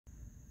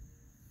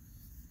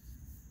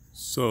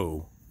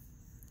So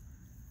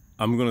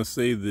I'm going to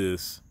say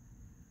this,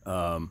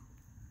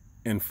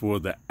 and for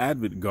the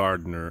avid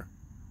gardener,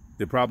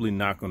 they're probably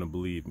not going to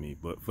believe me,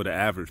 but for the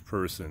average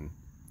person,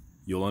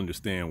 you'll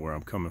understand where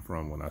I'm coming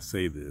from when I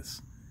say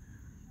this.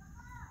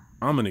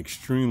 I'm an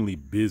extremely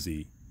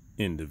busy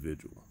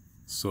individual.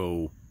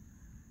 So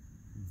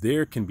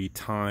there can be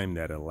time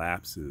that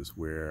elapses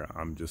where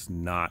I'm just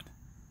not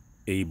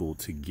able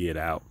to get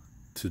out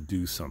to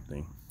do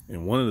something.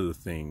 And one of the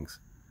things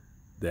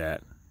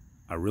that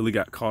I really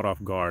got caught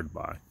off guard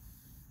by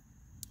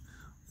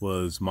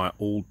was my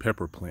old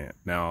pepper plant.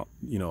 Now,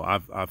 you know,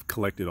 I've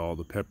collected all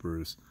the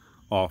peppers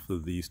off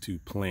of these two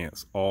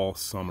plants all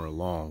summer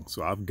long.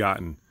 So I've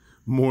gotten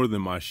more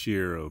than my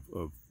share of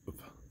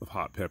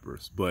hot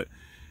peppers. But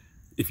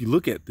if you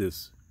look at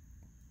this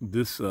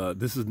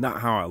is not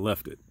how I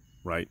left it,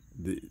 right?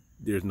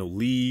 There's no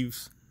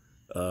leaves.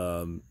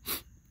 The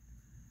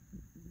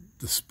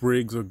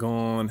sprigs are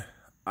gone.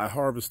 I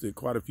harvested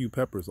quite a few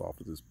peppers off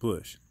of this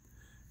bush.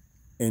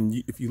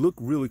 And if you look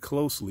really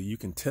closely, you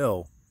can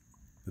tell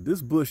that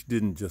this bush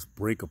didn't just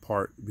break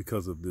apart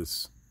because of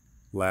this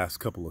last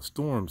couple of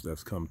storms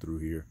that's come through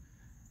here.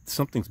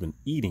 Something's been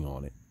eating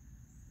on it.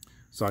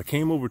 So I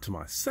came over to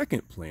my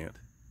second plant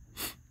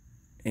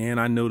and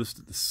I noticed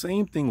that the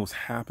same thing was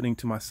happening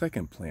to my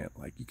second plant.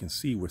 Like you can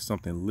see where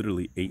something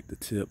literally ate the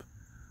tip.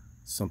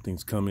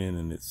 Something's come in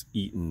and it's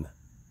eaten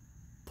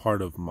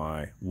part of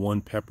my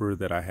one pepper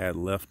that I had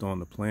left on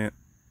the plant.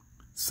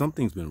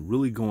 Something's been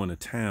really going to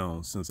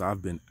town since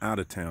I've been out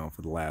of town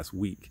for the last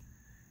week.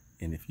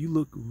 And if you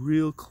look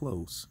real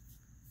close,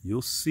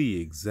 you'll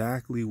see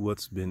exactly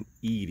what's been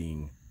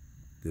eating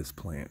this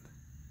plant.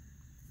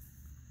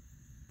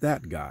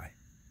 That guy.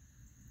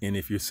 And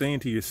if you're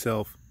saying to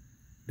yourself,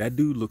 that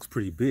dude looks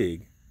pretty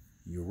big,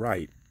 you're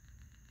right.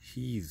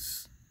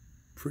 He's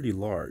pretty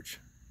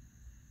large.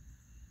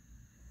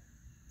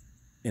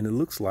 And it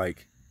looks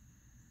like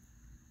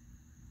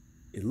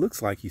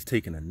he's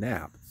taking a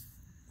nap.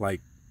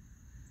 Like,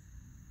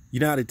 you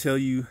know how to tell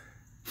you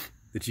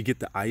that you get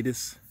the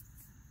itis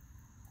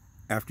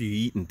after you've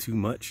eaten too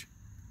much?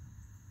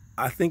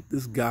 I think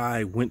this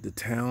guy went to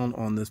town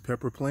on this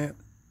pepper plant,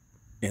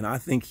 and I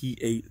think he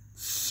ate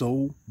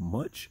so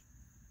much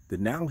that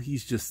now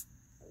he's just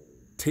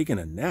taking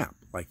a nap,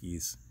 like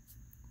he's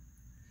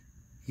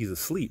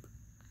asleep.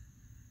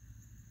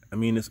 I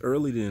mean, it's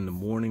early in the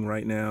morning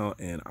right now,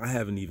 and I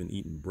haven't even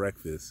eaten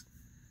breakfast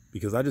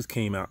because I just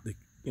came out to,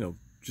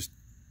 just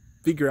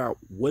figure out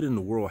what in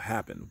the world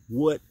happened.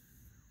 What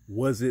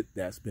was it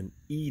that's been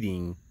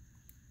eating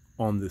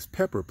on this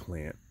pepper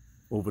plant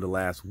over the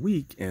last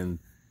week? And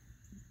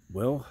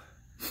well,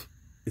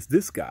 it's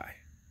this guy.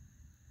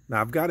 Now,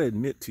 I've got to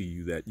admit to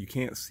you that you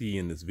can't see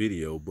in this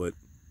video, but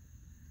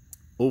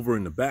over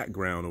in the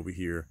background over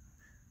here,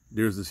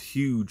 there's this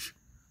huge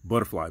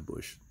butterfly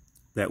bush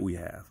that we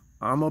have.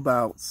 I'm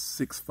about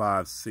 6'5",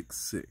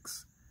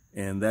 6'6",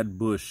 and that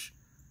bush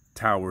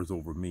towers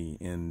over me.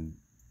 And,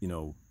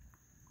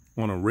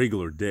 on a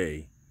regular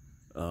day,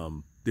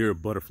 there are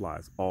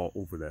butterflies all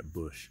over that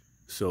bush.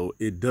 So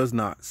it does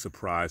not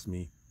surprise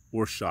me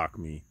or shock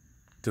me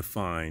to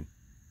find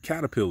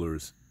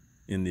caterpillars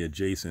in the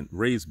adjacent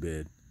raised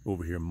bed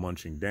over here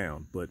munching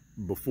down. But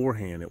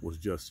beforehand, it was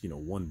just,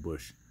 one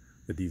bush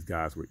that these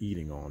guys were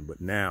eating on. But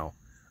now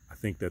I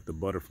think that the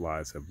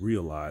butterflies have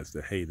realized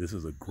that, hey, this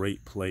is a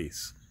great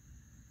place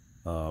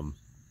to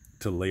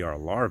lay our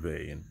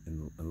larvae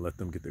and let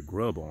them get their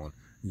grub on.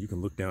 And you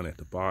can look down at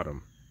the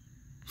bottom.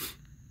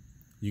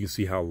 You can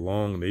see how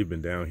long they've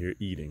been down here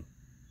eating.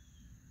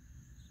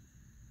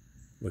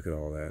 Look at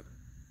all that.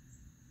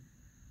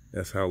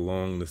 That's how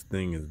long this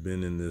thing has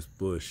been in this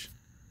bush,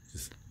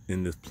 just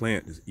in this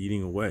plant, just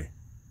eating away.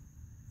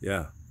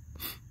 Yeah.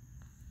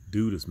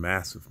 Dude is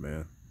massive,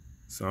 man.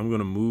 So I'm going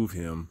to move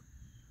him,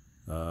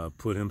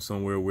 put him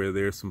somewhere where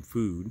there's some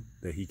food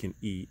that he can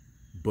eat,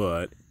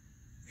 but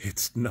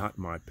it's not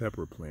my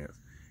pepper plants.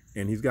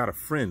 And he's got a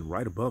friend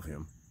right above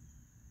him.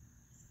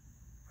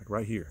 Like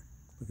right here.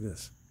 Look at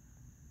this.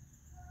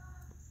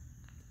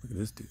 Look at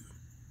this dude.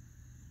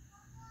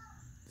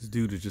 This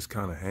dude is just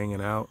kind of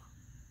hanging out,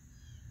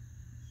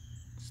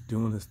 just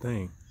doing his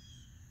thing.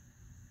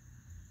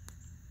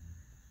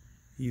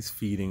 He's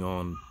feeding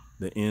on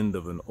the end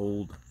of an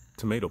old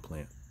tomato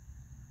plant.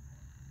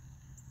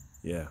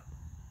 Yeah.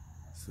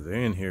 So they're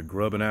in here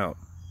grubbing out,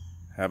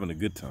 having a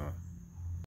good time.